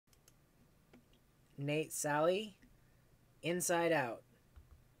Nate Sallie, Inside Out.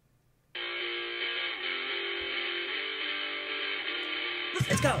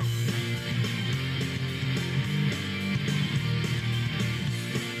 Let's go!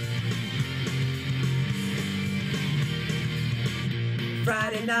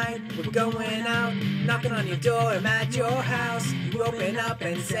 Friday night, we're going out, knocking on your door, I'm at your house. You open up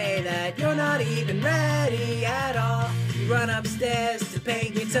and say that you're not even ready at all. You run upstairs to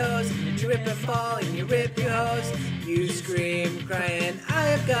paint your toes, you trip and fall and you rip your hose. You scream, crying, I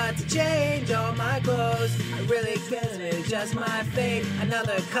have got to change all my clothes. I really guess it's just my fate.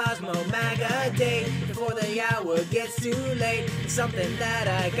 Another Cosmo Maga date before the hour gets too late. It's something that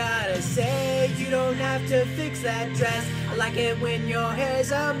I gotta say. You don't have to fix that dress. I like it when your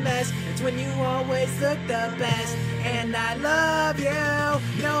hair's a mess. It's when you always look the best. And I love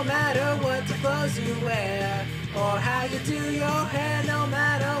you, no matter what the clothes you wear, or how you do your hair, no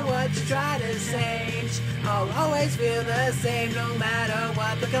matter what you try to change. I'll always feel the same, no matter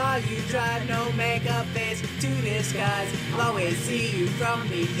what the car you drive. No makeup face to disguise. I'll always see you from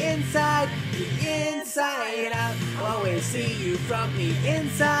the inside out. I'll always see you from the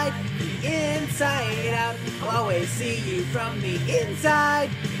inside out. I'll always see you from the inside.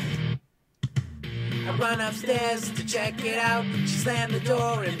 I run upstairs to check it out. She slammed the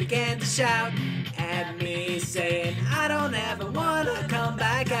door and began to shout at me, saying, I don't ever wanna come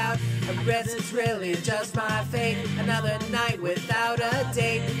back out. I guess it's really just my fate. Another night without a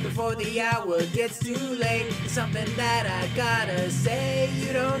date before the hour gets too late. Something that I gotta say.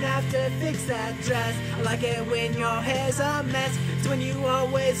 You don't have to fix that dress. I like it when your hair's a mess. It's when you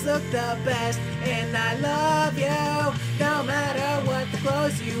always look the best. And I love you, no matter what the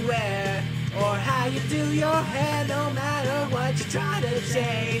clothes you wear, or how you do your hair, no matter what you try to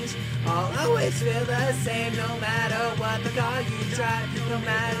change. I'll always feel the same, no matter what the car you drive, no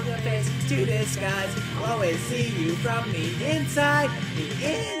matter the face to disguise. I'll always see you from the inside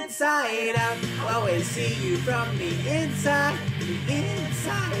out. I'll always see you from the inside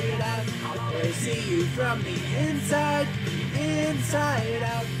out. I'll always see you from the inside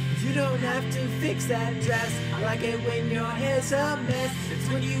out. You don't have to fix that dress. I like it when your hair's a mess. It's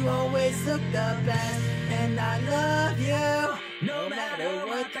when you always look the best. And I love you, no matter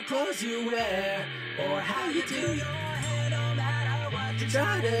what the clothes you wear, or how you do your hair, no matter what you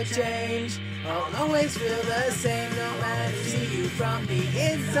try to change. I'll always feel the same, no matter see you from the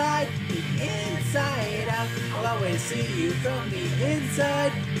inside out. I'll always see you from the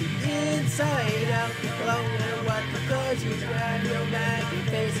inside out. I'll know what the clothes you wear, no matter your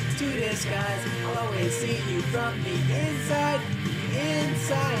face to disguise. I'll always see you from the inside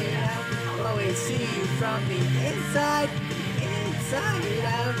out. I'll always see you from the inside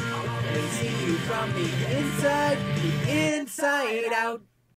out. I'll always see you from the inside out.